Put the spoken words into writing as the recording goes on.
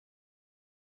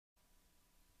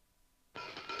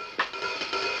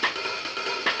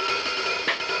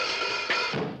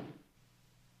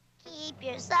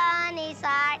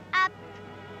side, up,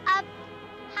 up,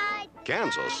 high.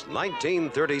 Kansas,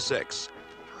 1936.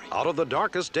 Out of the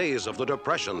darkest days of the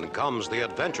Depression comes the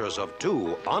adventures of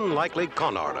two unlikely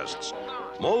con artists,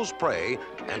 Mose Prey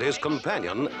and his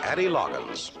companion, Addie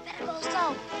Loggins. Better go slow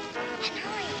and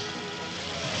hurry.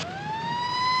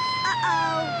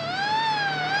 Uh-oh.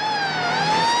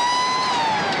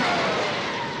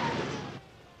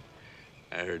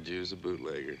 I heard you was a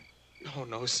bootlegger. Oh,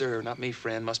 no, sir. Not me,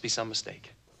 friend. Must be some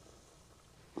mistake.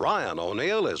 Ryan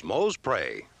O'Neal is Mose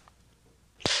Prey.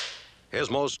 His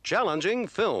most challenging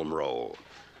film role.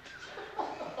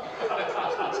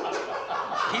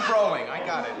 Keep rolling. I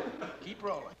got it. Keep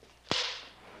rolling.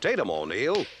 Tatum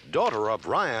O'Neal, daughter of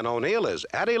Ryan O'Neal, is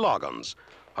Addie Loggins,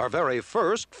 her very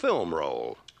first film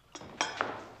role.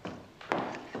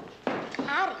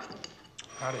 Howdy.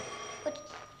 Howdy. What?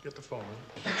 Get the phone.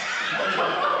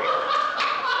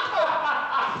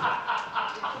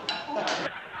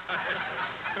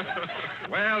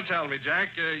 Well, tell me, Jack,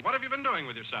 what have you been doing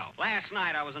with yourself? Last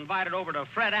night, I was invited over to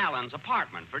Fred Allen's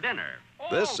apartment for dinner.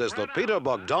 This is the Peter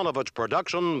Bogdanovich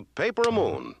production, Paper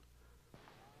Moon.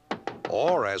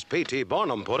 Or, as P.T.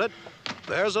 Barnum put it,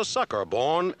 there's a sucker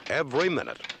born every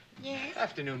minute. Yes?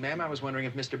 Afternoon, ma'am. I was wondering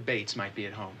if Mr. Bates might be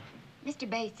at home. Mr.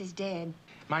 Bates is dead.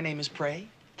 My name is Prey,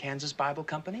 Kansas Bible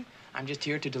Company. I'm just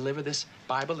here to deliver this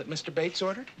Bible that Mr. Bates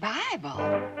ordered. Bible?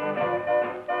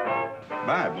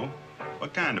 Bible?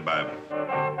 What kind of Bible?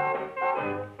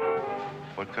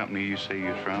 What company you say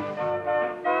you're from?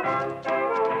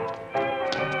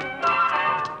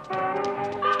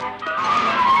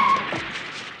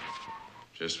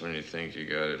 Just when you think you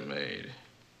got it made.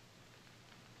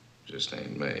 Just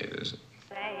ain't made, is it?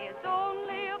 Say it's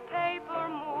only a paper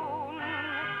moon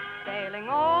sailing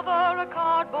over a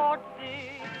cardboard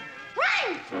sea.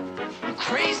 Run! You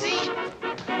crazy?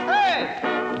 Hey!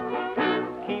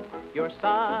 Keep your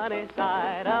sunny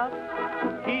side up.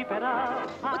 Keep it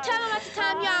up. Well, tell them at the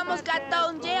time you almost got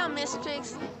thrown in jail, Miss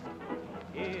Trixie.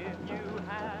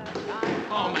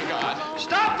 Oh, my God.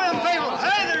 Stop them people!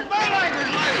 Hey, there's bootleggers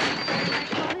later!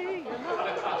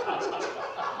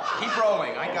 Keep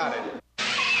rolling. I got it.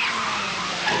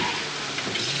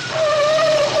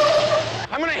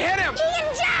 I'm gonna hit him! He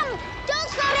can jump! Don't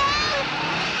slow down!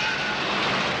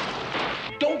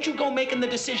 Don't you go making the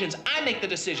decisions. I make the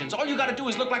decisions. All you gotta do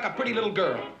is look like a pretty little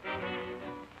girl.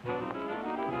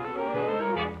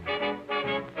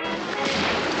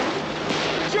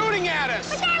 Shooting at us!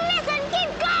 But then listen, keep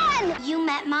going! You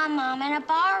met my mom in a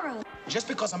barroom. Just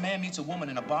because a man meets a woman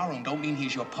in a barroom don't mean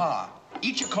he's your pa.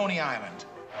 Eat your Coney Island.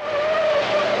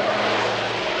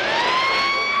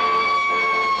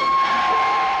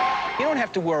 You don't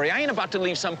have to worry. I ain't about to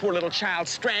leave some poor little child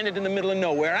stranded in the middle of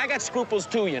nowhere. I got scruples,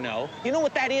 too, you know. You know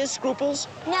what that is, scruples?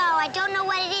 No, I don't know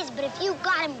what it is, but if you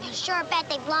got him, you sure bet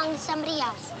they belong to somebody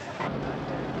else.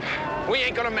 We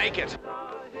ain't gonna make it.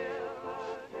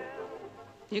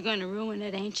 You're gonna ruin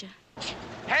it, ain't you?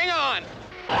 Hang on!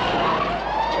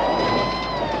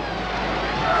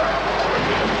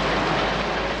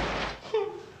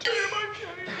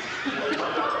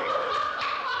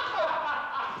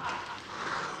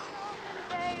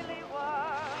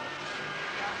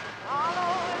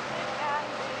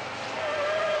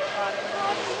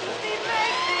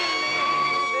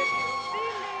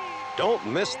 Don't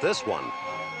miss this one.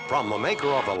 From the maker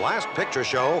of The Last Picture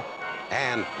Show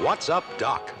and What's Up,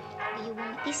 Doc? You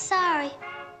won't be sorry.